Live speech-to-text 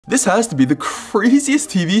This has to be the craziest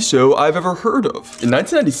TV show I've ever heard of. In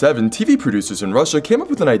 1997, TV producers in Russia came up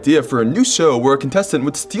with an idea for a new show where a contestant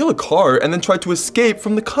would steal a car and then try to escape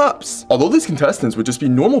from the cops. Although these contestants would just be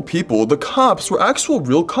normal people, the cops were actual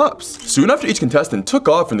real cops. Soon after each contestant took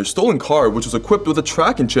off in their stolen car, which was equipped with a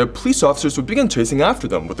tracking chip, police officers would begin chasing after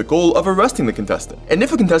them with the goal of arresting the contestant. And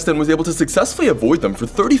if a contestant was able to successfully avoid them for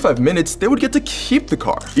 35 minutes, they would get to keep the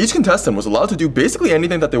car. Each contestant was allowed to do basically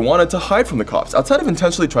anything that they wanted to hide from the cops, outside of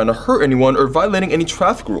intentionally trying to hurt anyone or violating any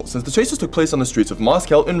traffic rules, since the chases took place on the streets of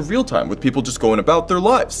Moscow in real time with people just going about their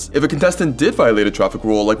lives. If a contestant did violate a traffic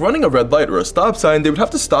rule, like running a red light or a stop sign, they would have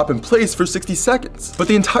to stop in place for 60 seconds. But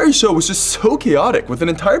the entire show was just so chaotic, with an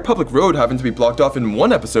entire public road having to be blocked off in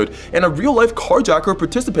one episode and a real-life carjacker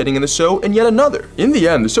participating in the show in yet another. In the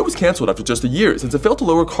end, the show was cancelled after just a year, since it failed to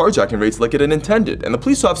lower carjacking rates like it had intended, and the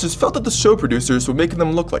police officers felt that the show producers were making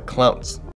them look like clowns.